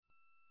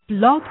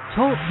Blog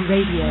Talk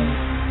Radio.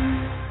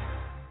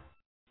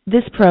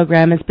 This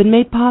program has been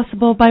made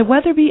possible by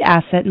Weatherby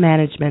Asset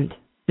Management.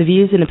 The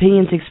views and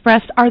opinions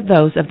expressed are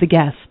those of the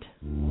guest.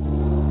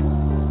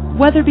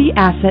 Weatherby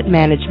Asset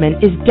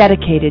Management is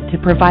dedicated to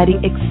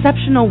providing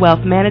exceptional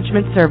wealth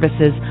management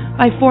services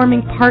by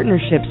forming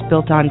partnerships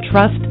built on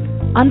trust,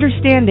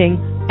 understanding,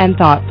 and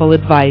thoughtful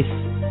advice.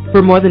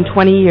 For more than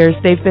 20 years,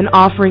 they've been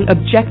offering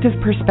objective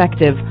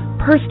perspective,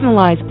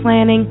 personalized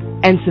planning,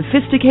 and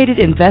sophisticated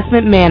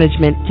investment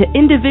management to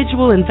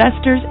individual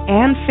investors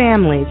and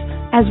families,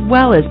 as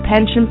well as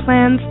pension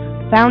plans,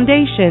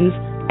 foundations,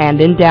 and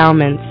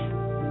endowments.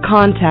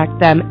 Contact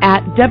them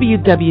at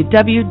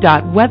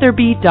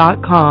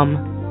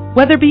www.weatherby.com.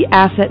 Weatherby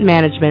Asset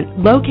Management,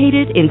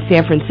 located in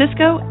San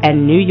Francisco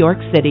and New York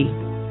City.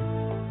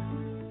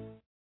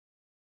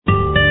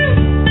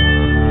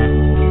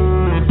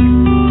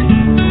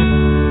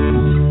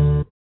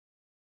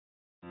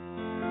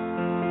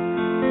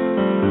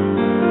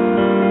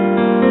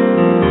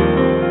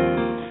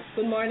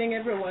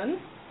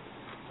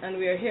 And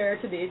we are here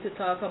today to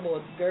talk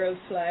about Girls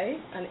Fly,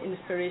 an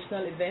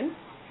inspirational event.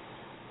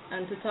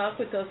 And to talk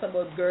with us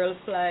about Girls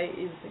Fly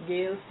is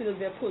Gail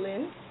Sylvia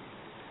Pullen.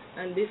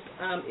 And this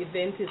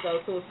event is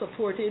also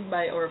supported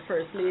by our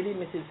First Lady,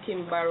 Mrs.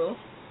 Kim Barrow.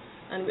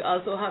 And we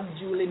also have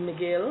Julie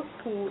Miguel,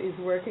 who is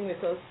working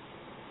with us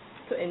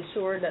to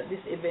ensure that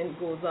this event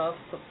goes off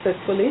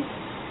successfully.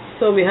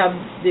 So we have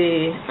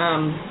the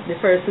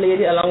First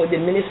Lady along with the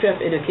Ministry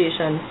of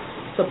Education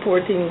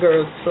supporting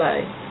Girls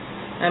Fly.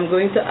 I'm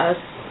going to ask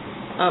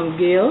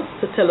Gail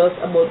to tell us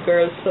about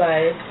Girls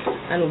Fly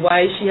and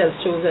why she has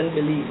chosen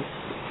Belize.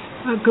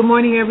 Good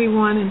morning,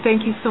 everyone, and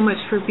thank you so much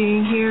for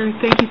being here.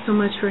 Thank you so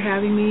much for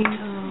having me.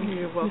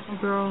 You're welcome.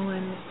 Mr. Barrow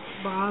and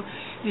Bob.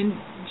 And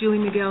Julie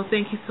Miguel,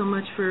 thank you so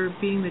much for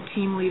being the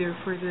team leader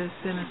for this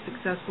and a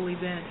successful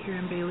event here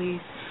in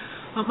Belize.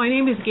 My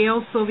name is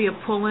Gail Sylvia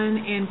Pullen,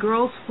 and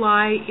Girls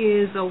Fly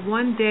is a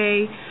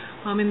one-day,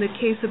 in the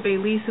case of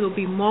Belize, it'll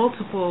be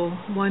multiple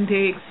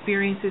one-day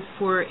experiences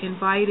for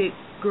invited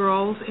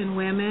girls and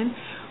women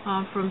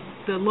from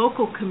the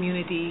local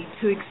community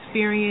to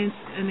experience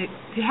and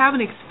to have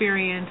an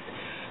experience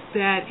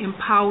that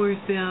empowers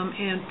them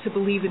and to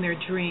believe in their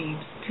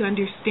dreams, to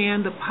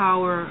understand the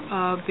power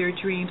of their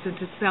dreams and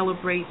to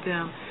celebrate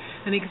them.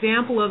 An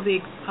example of the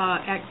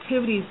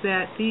activities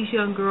that these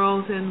young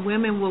girls and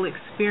women will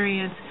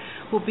experience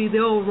will be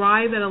they'll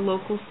arrive at a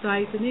local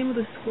site. The name of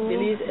the school?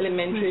 Belize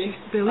Elementary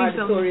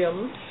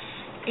Auditorium.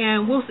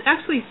 And we'll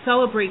actually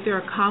celebrate their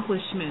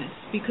accomplishments,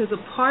 because a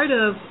part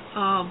of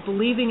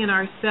believing in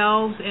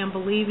ourselves and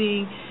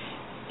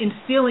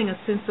instilling a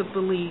sense of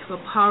belief, a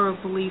power of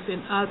belief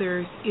in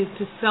others, is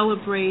to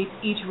celebrate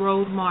each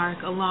road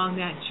mark along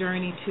that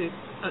journey to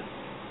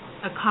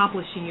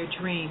accomplishing your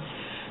dream.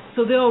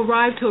 So they'll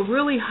arrive to a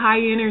really high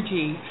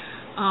energy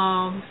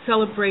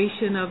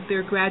celebration of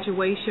their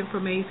graduation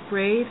from 8th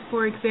grade,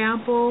 for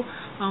example.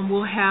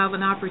 We'll have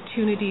an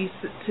opportunity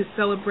to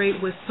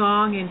celebrate with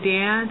song and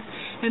dance,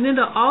 and then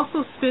to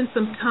also spend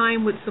some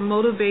time with some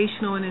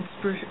motivational and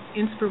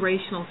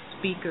inspirational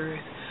speakers.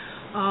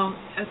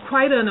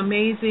 Quite an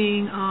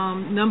amazing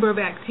number of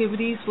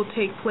activities will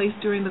take place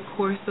during the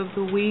course of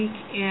the week,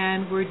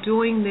 and we're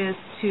doing this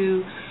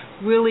to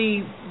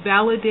really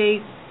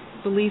validate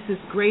Belize's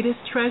greatest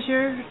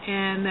treasure,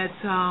 and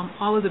that's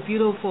all of the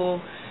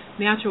beautiful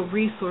natural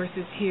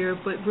resources here,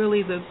 but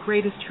really the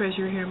greatest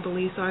treasure here in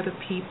Belize are the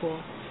people.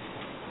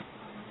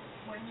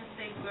 When you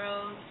say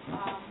girls,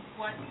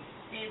 what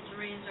age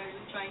range are you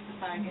trying to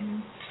target?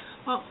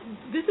 Well,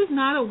 this is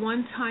not a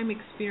one-time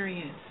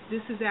experience.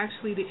 This is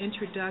actually the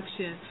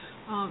introduction.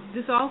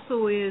 This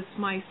also is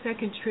my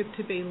second trip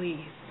to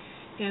Belize.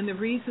 And the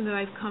reason that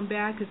I've come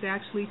back is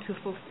actually to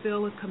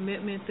fulfill a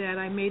commitment that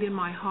I made in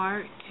my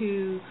heart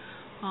to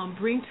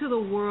bring to the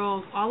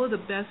world all of the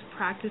best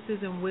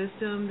practices and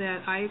wisdom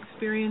that I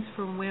experience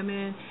from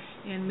women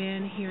and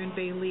men here in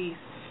Belize.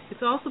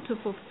 It's also to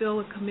fulfill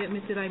a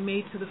commitment that I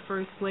made to the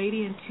First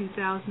Lady in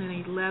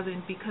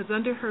 2011, because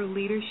under her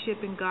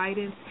leadership and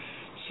guidance,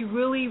 she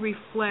really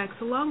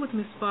reflects, along with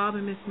Ms. Bob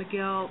and Ms.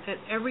 Miguel, at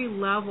every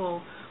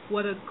level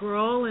what a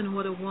girl and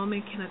what a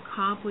woman can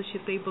accomplish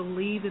if they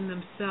believe in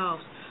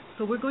themselves.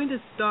 So we're going to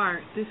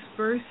start this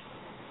first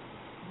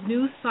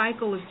new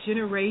cycle of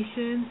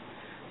generations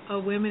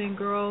of women and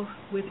girls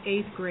with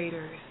 8th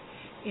graders.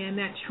 And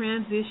that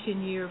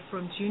transition year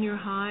from junior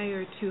high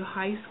or to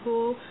high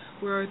school,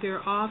 where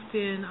they're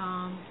often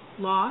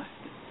lost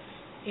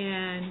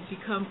and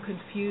become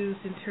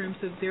confused in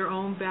terms of their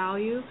own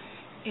value,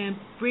 and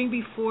bring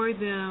before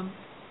them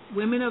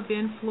women of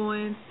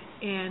influence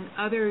and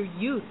other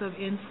youth of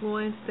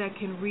influence that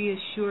can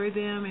reassure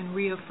them and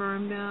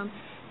reaffirm them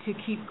to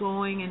keep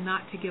going and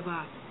not to give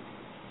up.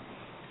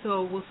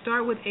 So we'll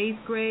start with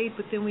 8th grade,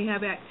 but then we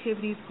have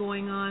activities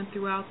going on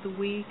throughout the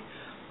week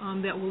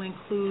that will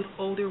include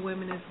older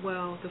women as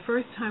well. The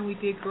first time we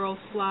did Girls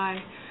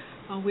Fly,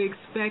 we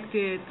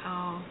expected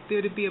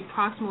there to be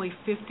approximately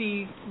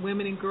 50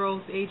 women and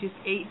girls ages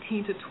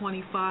 18 to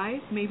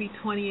 25, maybe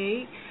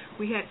 28.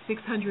 we had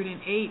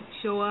 608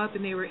 show up,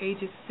 and they were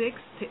ages 6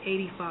 to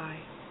 85.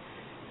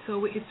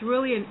 So it's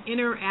really an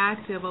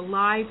interactive, a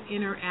live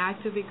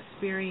interactive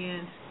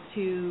experience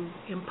to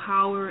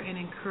empower and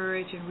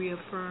encourage and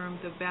reaffirm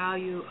the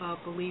value of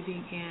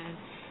believing in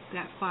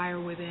that fire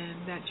within,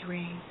 that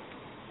dream.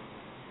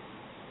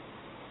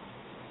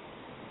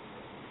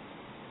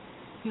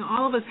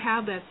 All of us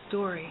have that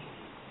story,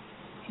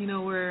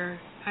 where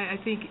I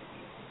think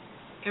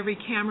every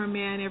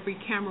cameraman, every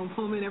camera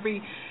woman,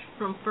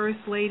 from first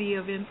lady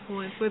of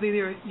influence, whether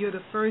you're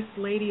the first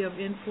lady of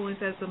influence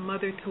as the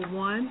mother to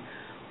one,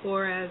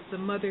 or as the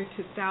mother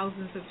to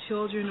thousands of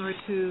children, or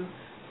to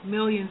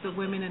millions of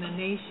women in a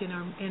nation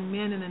and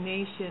men in a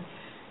nation,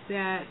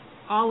 that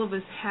all of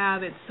us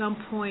have at some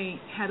point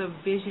had a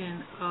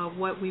vision of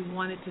what we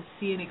wanted to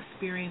see and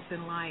experience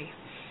in life.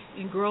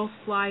 And Girls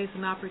Fly is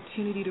an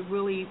opportunity to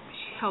really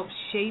help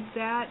shape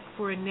that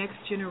for a next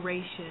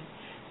generation.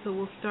 So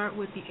we'll start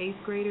with the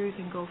 8th graders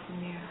and go from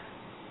there.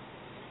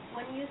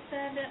 When you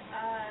said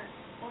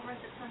over 600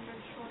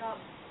 showed up,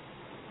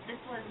 this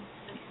was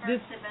the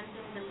first event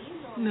in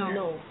Belize? Or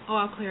no. Oh,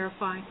 I'll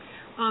clarify.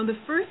 The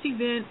first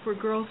event for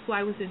Girls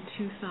Fly was in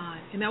Tucson,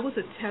 and that was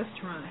a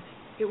test run.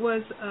 It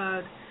was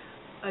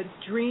a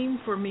dream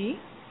for me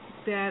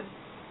that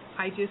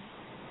I just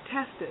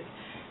tested.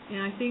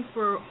 And I think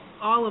for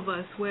all of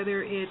us,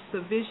 whether it's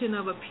the vision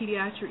of a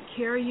pediatric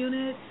care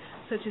unit,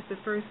 such as the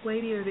First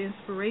Lady, or the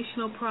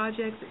inspirational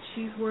project that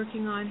she's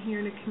working on here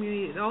in the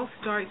community, it all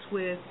starts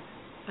with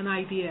an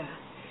idea.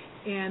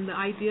 And the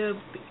idea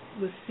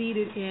was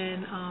seeded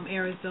in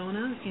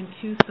Arizona, in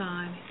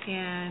Tucson,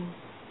 and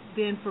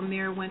then from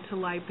there went to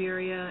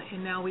Liberia,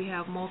 and now we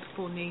have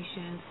multiple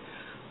nations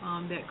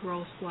that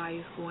Girls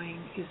Fly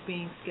is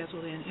being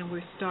scheduled in, and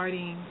we're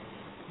starting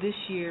this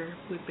year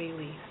with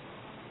Belize.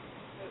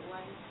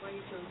 Why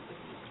you chose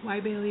Belize? Why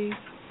Belize?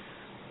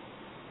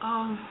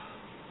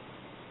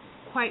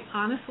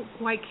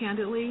 Quite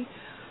candidly,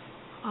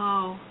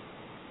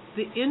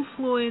 the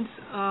influence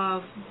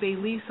of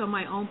Belize on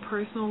my own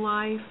personal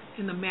life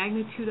and the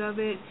magnitude of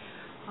it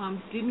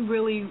didn't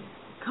really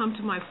come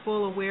to my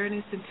full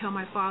awareness until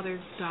my father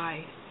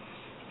died.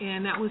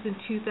 And that was in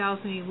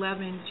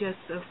 2011, just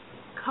a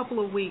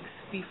couple of weeks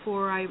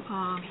before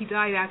he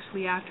died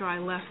actually after I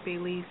left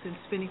Belize and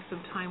spending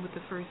some time with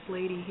the First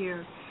Lady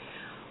here.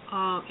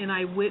 And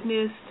I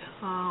witnessed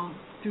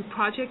through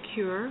Project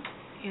Cure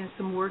and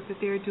some work that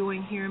they're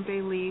doing here in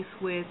Belize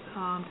with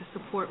to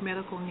support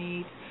medical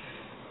needs,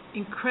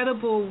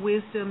 incredible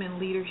wisdom and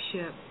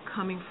leadership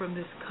coming from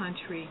this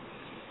country.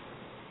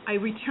 I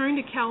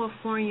returned to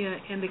California,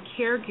 and the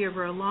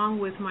caregiver, along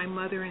with my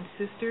mother and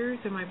sisters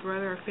and my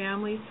brother, our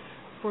family,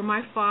 for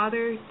my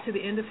father to the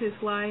end of his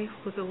life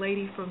was a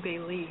lady from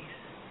Belize.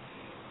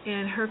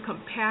 And her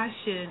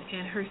compassion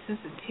and her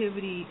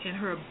sensitivity and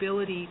her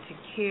ability to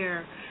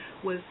care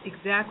was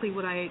exactly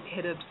what I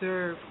had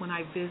observed when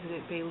I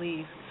visited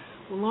Belize.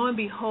 Well, lo and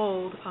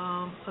behold,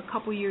 a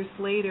couple years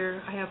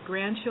later, I have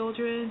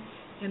grandchildren,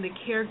 and the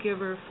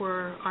caregiver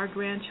for our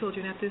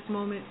grandchildren at this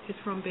moment is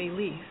from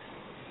Belize.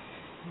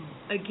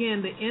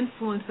 Again, the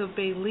influence of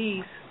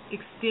Belize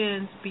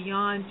extends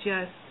beyond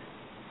just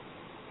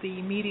the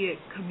immediate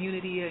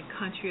community and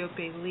country of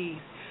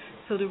Belize.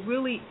 So to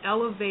really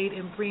elevate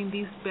and bring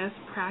these best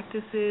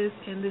practices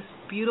and this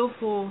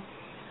beautiful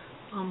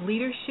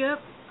leadership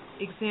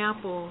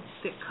example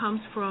that comes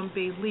from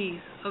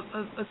Belize,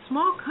 a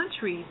small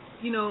country,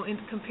 in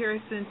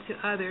comparison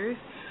to others,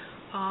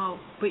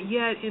 but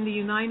yet in the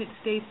United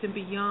States and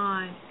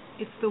beyond,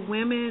 it's the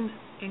women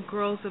and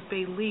girls of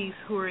Belize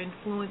who are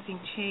influencing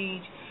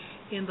change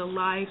in the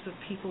lives of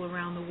people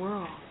around the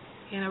world.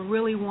 And I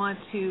really want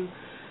to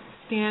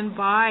stand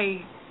by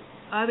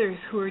others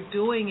who are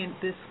doing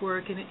this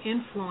work and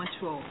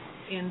influential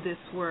in this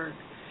work.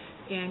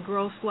 And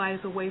Girls Fly is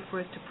a way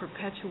for us to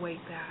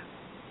perpetuate that.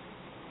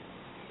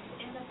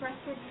 In the press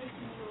release,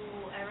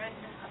 I read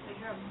a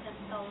figure of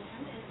 10,000.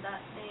 Is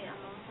that the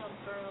amount of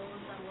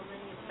girls and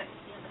women you expect to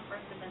see at the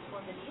first event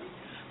for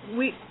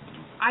Belize?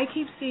 I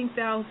keep seeing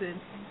thousands.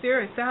 There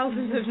are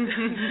thousands of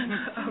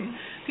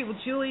people.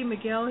 Julie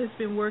Miguel has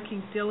been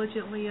working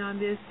diligently on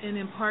this, and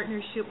in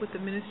partnership with the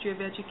Ministry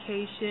of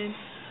Education,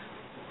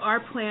 our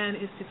plan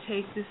is to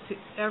take this to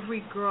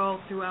every girl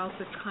throughout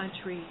the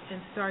country,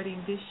 and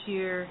starting this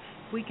year,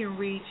 we can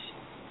reach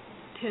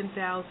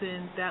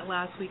 10,000 that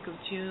last week of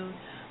June,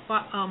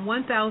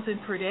 1,000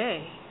 per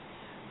day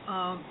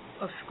of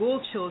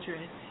school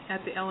children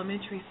at the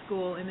elementary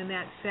school, and then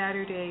that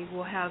Saturday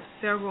we'll have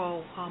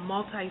several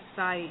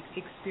multi-site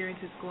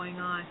experiences going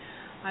on.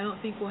 I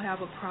don't think we'll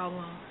have a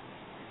problem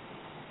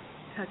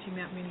touching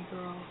that many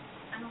girls.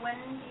 And when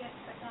do you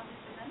expect to have this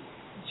event?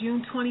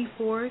 June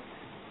 24th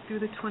through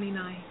the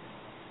 29th.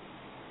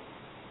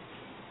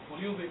 Will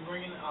you be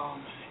bringing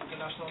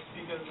international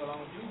speakers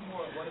along with you?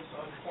 What is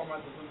the format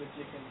that will be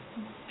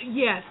taken?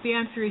 Yes, the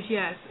answer is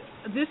yes.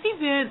 This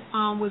event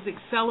was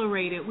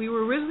accelerated. We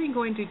were originally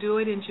going to do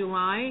it in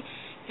July,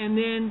 And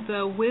then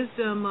the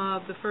wisdom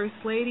of the First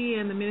Lady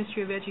and the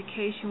Ministry of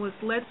Education was,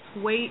 let's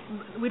wait.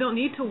 We don't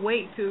need to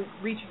wait to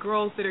reach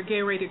girls that are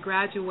getting ready to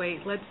graduate.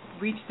 Let's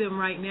reach them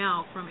right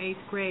now from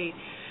 8th grade.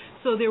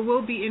 So there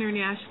will be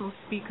international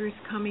speakers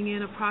coming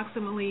in,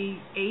 approximately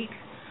 8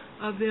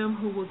 of them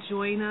who will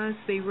join us.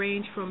 They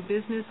range from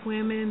business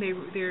women.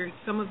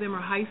 Some of them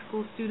are high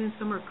school students.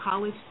 Some are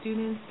college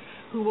students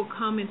who will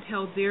come and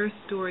tell their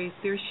stories.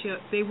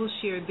 They will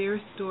share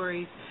their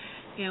stories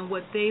and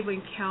what they've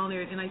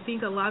encountered. And I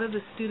think a lot of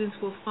the students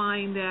will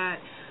find that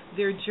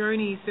their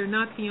journeys, they're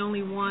not the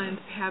only ones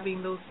having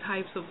those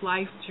types of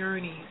life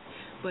journeys,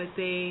 but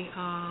they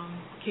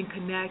can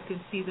connect and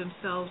see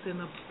themselves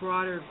in the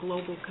broader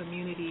global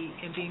community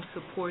and being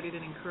supported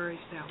and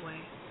encouraged that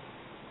way.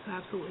 So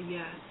absolutely,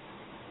 yes.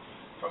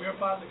 From your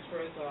past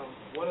experience,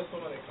 what are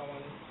some of the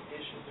common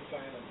issues you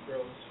find that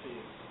girls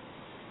face?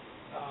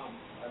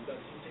 And that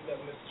you think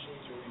that message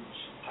needs to reach?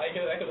 I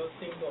could just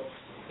think of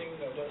things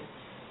that just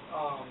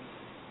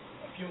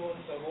a few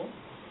months ago,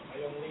 a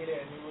young lady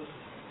I knew,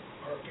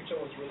 her picture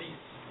was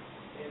released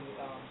in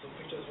some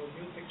pictures were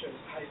new pictures,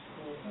 high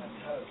school, and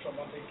it had a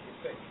traumatic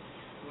effect.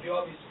 Would you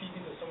all be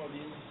speaking to some of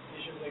these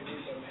issues like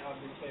this and have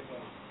this type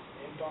of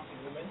impact in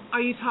women?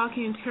 Are you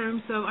talking in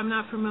terms of, I'm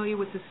not familiar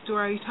with the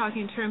story, are you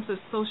talking in terms of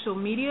social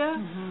media?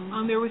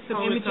 There were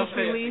some images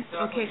released.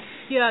 Exactly. Okay.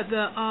 Yeah,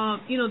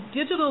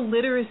 digital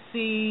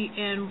literacy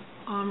and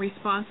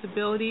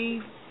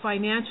responsibility,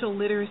 financial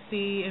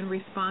literacy and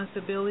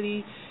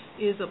responsibility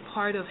is a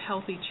part of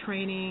healthy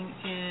training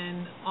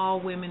in all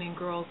women and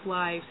girls'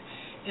 lives.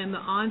 And the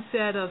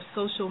onset of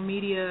social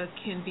media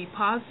can be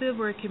positive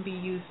or it can be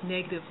used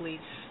negatively.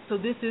 So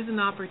this is an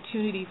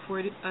opportunity for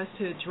us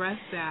to address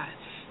that.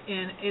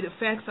 And it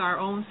affects our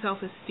own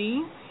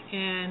self-esteem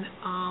and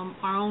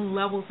our own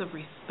levels of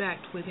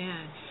respect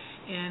within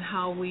and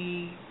how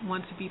we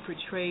want to be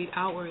portrayed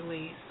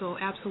outwardly. So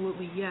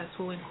absolutely, yes,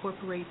 we'll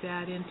incorporate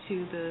that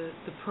into the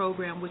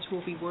program, which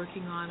we'll be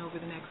working on over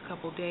the next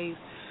couple days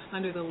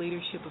under the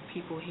leadership of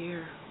people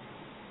here.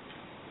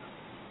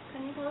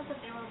 Can you tell us if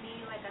there will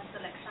be like a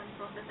selection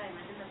process? I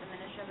imagine that the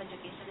Ministry of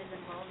Education is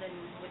involved in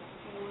with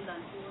schools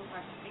and who will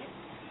participate.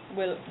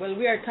 Well,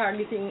 we are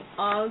targeting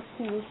all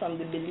schools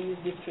from the Belize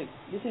district.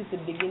 This is the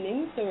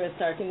beginning, so we're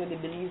starting with the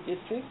Belize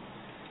district.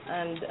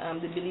 And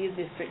the Belize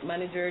district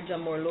manager,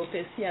 Jamor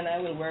Lopez, he and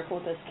I will work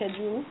out a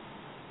schedule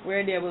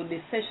where there will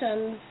be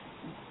sessions.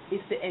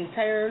 It's the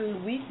entire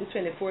week, the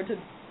 24th to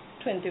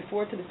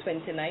the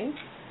 29th.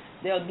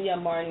 There will be a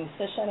morning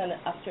session and an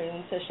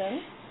afternoon session.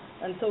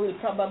 And so we'll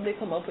probably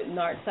come up with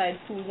north side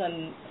schools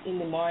in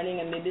the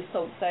morning and maybe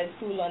south side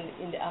school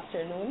in the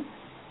afternoon.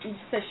 Each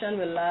session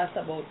will last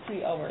about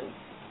 3 hours.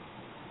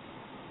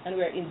 And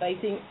we're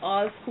inviting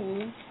all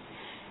schools.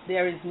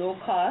 There is no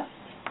cost,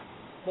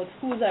 but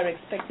schools are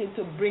expected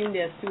to bring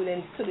their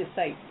students to the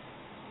site.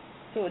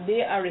 So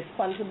they are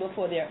responsible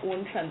for their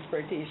own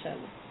transportation.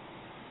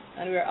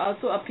 And we're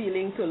also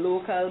appealing to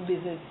local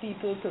business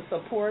people to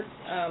support.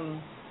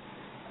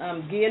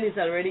 Gail is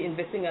already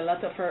investing a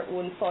lot of her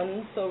own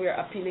funds, so we're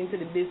appealing to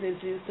the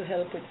businesses to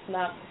help with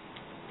snacks,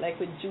 like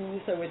with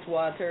juice or with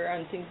water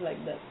and things like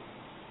that.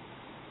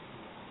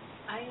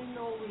 I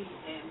know we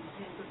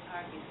tend to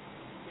target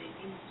the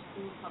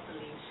in-school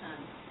population,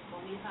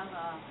 but we have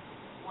a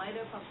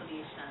wider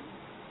population,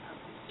 a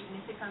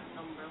significant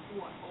number who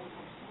are out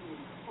of school.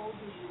 How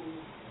do you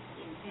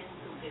intend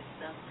to get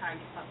the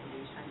target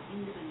population in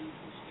the Belize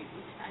district,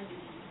 which I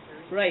believe is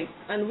very right,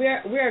 and we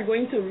are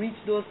going to reach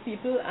those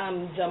people.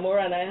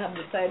 Jamora and I have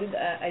decided,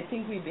 I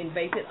think we've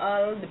invited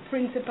all the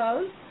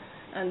principals,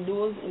 and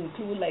those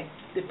include like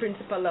the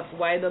principal of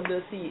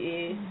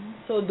YWCA.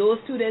 So those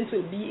students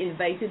will be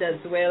invited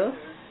as well.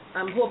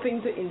 I'm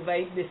hoping to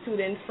invite the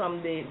students from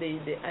the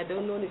I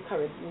don't know the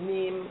correct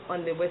name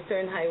on the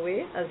Western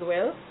Highway as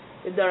well,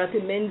 the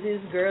Dorothy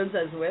Menzies girls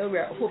as well.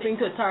 We're hoping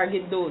to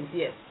target those,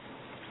 yes.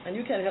 And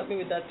you can help me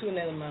with that too,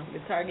 Nelma, the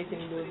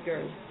targeting those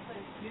girls.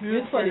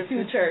 Youth for the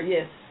future,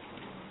 yes.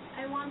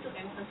 I want to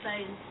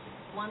emphasize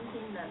one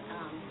thing that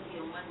the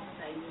young man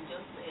that you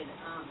just said.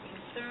 In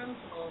terms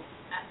of,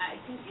 I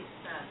think it's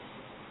the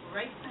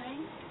right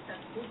time, it's a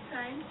good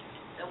time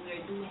that we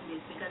are doing this,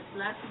 because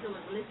last week I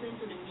was listening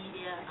to the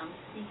media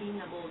speaking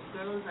about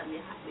girls and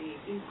the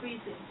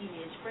increase in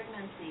teenage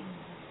pregnancy.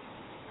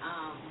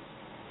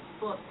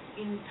 But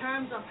in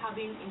terms of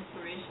having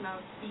inspirational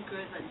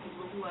speakers and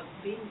people who have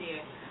been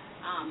there,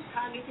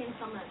 targeting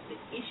some of the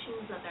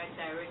issues that are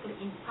directly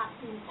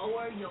impacting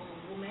our young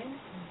women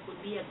would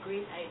be a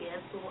great idea.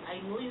 So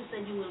I know you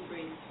said you will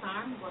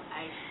brainstorm, but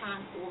I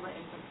can't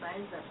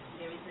overemphasize that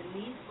there is a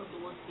need for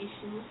those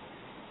issues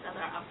that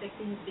are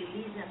affecting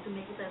Belize, and to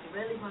make it as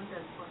relevant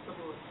as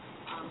possible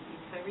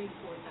is very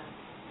important.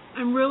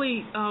 I'm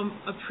really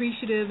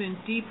appreciative and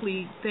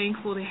deeply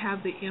thankful to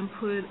have the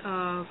input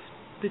of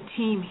the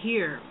team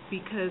here,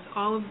 because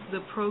all of the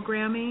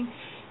programming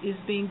is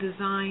being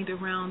designed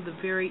around the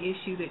very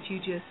issue that you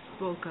just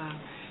spoke of,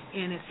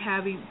 and it's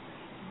having,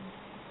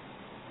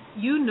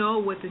 you know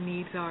what the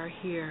needs are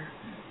here.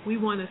 We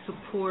want to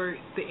support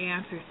the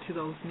answers to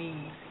those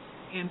needs,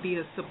 and be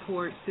a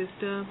support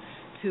system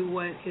to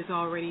what is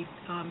already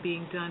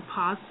being done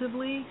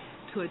positively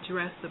to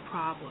address the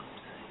problems.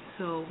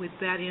 So with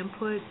that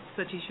input,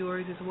 such as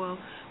yours as well,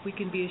 we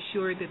can be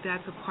assured that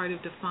that's a part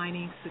of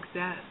defining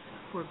success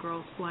for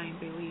Girls Fly in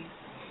Belize.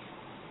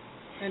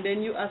 And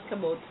then you ask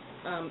about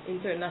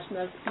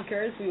international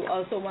speakers. We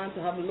also want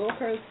to have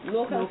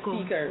local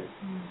speakers.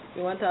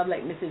 We want to have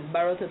like Mrs.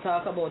 Barrow to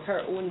talk about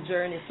her own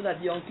journey so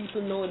that young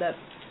people know that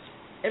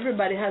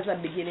everybody has a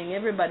beginning,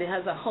 everybody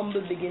has a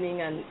humble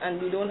beginning,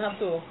 and we don't have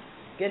to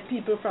get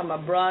people from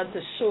abroad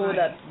to show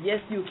that, yes,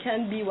 you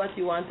can be what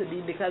you want to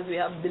be, because we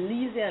have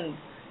Belizeans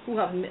who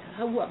have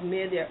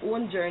made their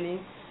own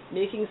journey,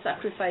 making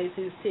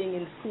sacrifices, staying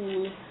in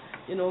school,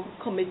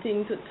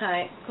 committing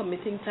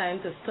time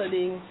to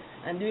studying,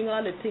 and doing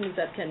all the things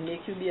that can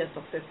make you be a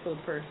successful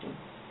person.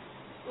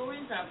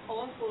 Stories are a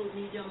powerful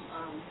medium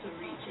to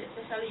reach,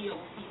 especially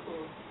young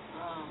people.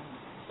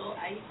 So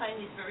I find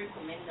it very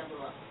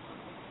commendable,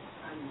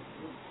 and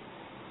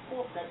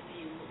hope that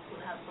we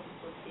will have some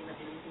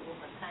sustainability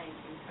over time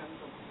in terms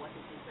of what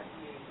it is that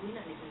we are doing,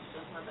 and it is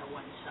just not a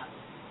one shot.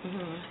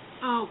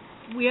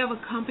 We have a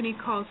company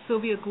called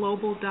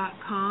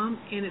SylviaGlobal.com,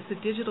 and it's a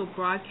digital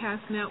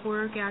broadcast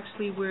network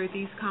actually where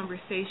these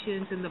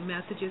conversations and the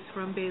messages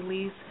from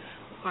Belize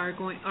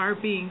are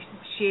being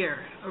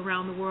shared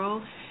around the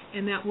world,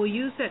 and that we'll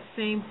use that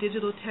same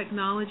digital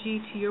technology,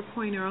 to your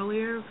point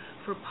earlier,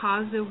 for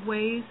positive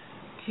ways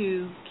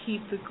to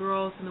keep the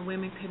girls and the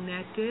women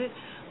connected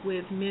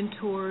with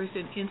mentors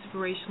and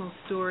inspirational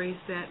stories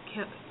that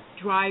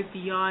drive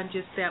beyond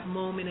just that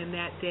moment and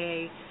that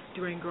day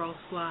during Girls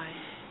Fly.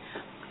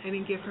 I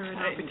didn't give her an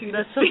opportunity.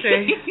 That's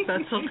okay.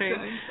 That's okay.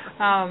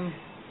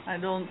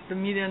 The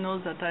media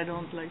knows that I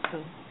don't like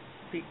to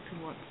speak too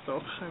much,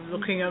 so I'm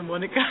looking at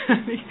Monica.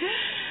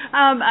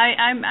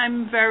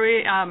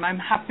 I'm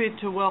happy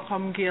to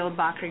welcome Gail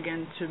back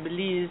again to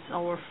Belize.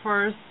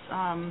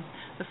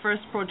 The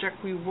first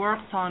project we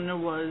worked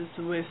on was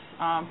with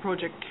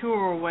Project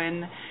Cure,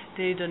 when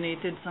they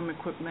donated some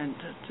equipment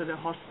to the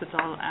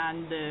hospital,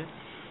 and the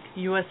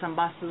U.S.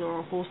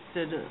 ambassador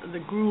hosted the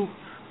group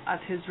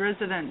at his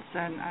residence,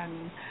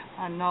 and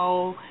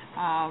now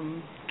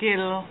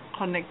Gail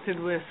connected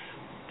with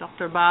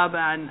Dr. Bob,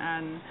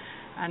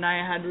 and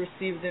I had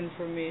received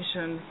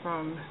information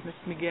from Ms.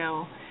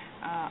 Miguel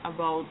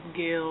about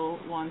Gail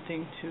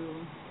wanting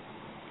to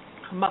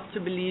come up to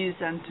Belize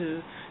and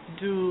to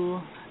do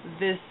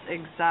this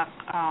exact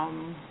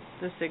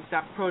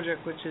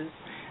project, which is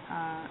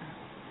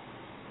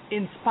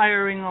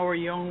inspiring our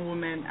young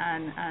women,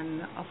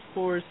 and of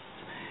course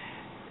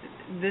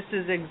this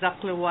is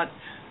exactly what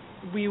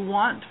we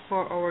want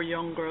for our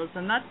young girls,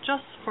 and not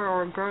just for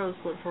our girls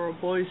but for our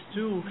boys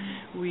too.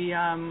 We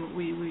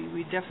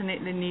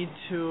definitely need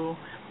to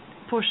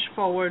push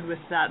forward with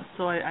that.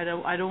 So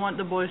I don't want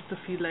the boys to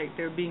feel like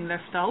they're being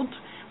left out.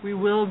 We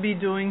will be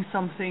doing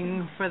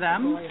something for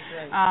them,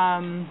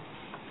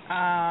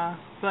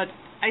 but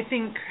I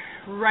think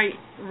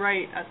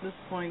right at this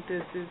point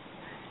is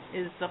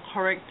the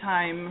correct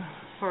time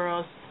for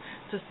us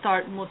to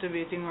start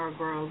motivating our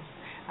girls.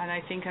 And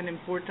I think an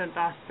important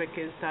aspect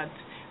is that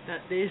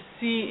they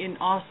see in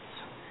us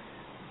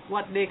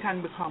what they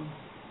can become,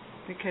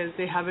 because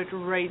they have it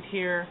right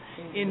here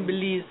in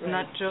Belize,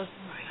 not just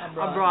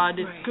abroad.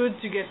 It's good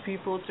to get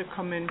people to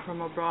come in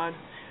from abroad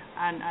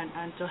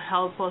and to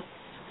help us,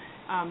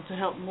 to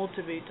help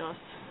motivate us.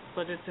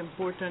 But it's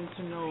important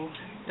to know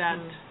that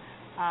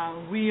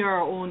we are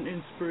our own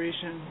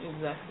inspiration.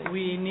 Exactly.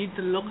 We need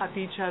to look at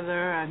each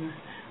other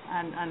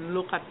and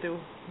look at the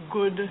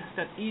good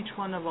that each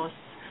one of us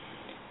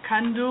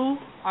can do,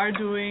 are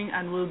doing,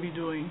 and will be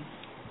doing.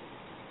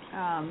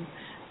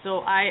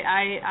 So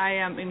I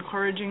am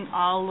encouraging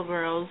all the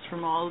girls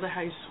from all the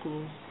high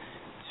schools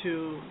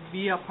to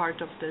be a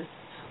part of this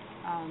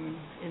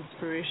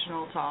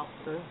inspirational talk,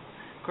 the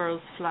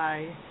Girls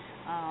Fly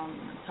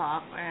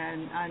talk,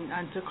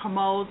 and to come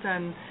out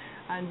and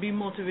be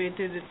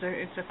motivated.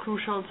 It's a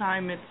crucial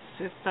time.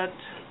 It's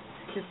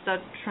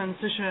that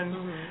transition,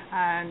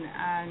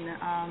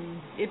 and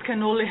it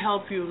can only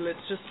help you.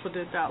 Let's just put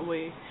it that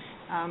way.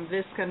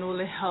 This can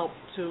only help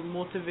to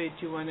motivate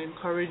you and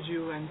encourage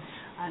you, and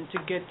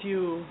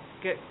to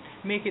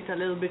make it a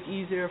little bit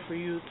easier for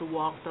you to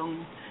walk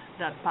down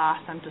that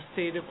path and to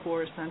stay the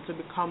course and to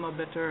become a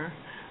better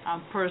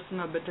person,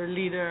 a better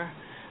leader,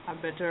 a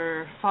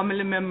better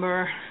family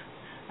member,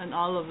 and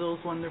all of those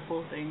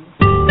wonderful things.